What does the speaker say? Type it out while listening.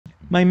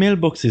My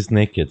mailbox is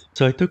naked,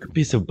 so I took a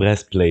piece of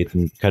brass plate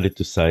and cut it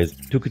to size,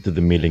 took it to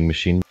the milling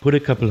machine, put a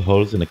couple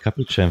holes and a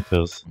couple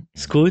chamfers,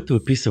 screw it to a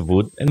piece of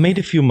wood and made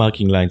a few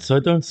marking lines so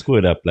I don't screw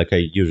it up like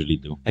I usually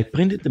do. I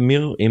printed the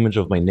mirror image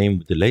of my name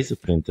with the laser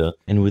printer,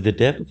 and with the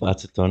dab of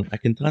acetone I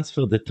can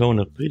transfer the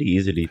toner pretty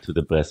easily to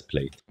the brass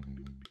plate.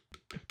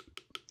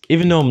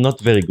 Even though I'm not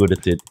very good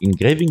at it,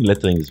 engraving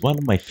lettering is one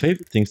of my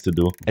favorite things to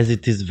do, as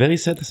it is very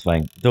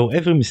satisfying, though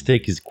every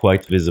mistake is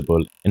quite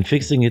visible and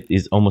fixing it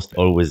is almost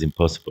always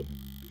impossible.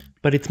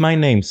 But it's my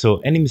name, so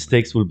any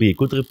mistakes will be a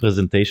good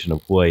representation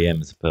of who I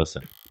am as a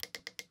person.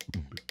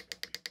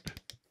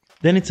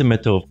 Then it's a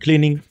matter of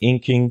cleaning,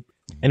 inking,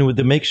 and with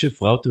the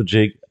makeshift router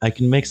jig, I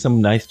can make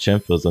some nice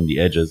chamfers on the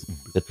edges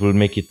that will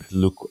make it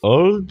look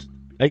old,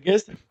 I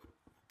guess.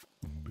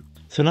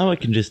 So now I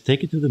can just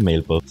take it to the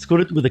mailbox,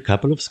 screw it with a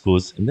couple of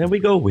screws, and there we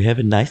go, we have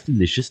a nice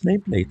delicious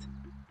nameplate.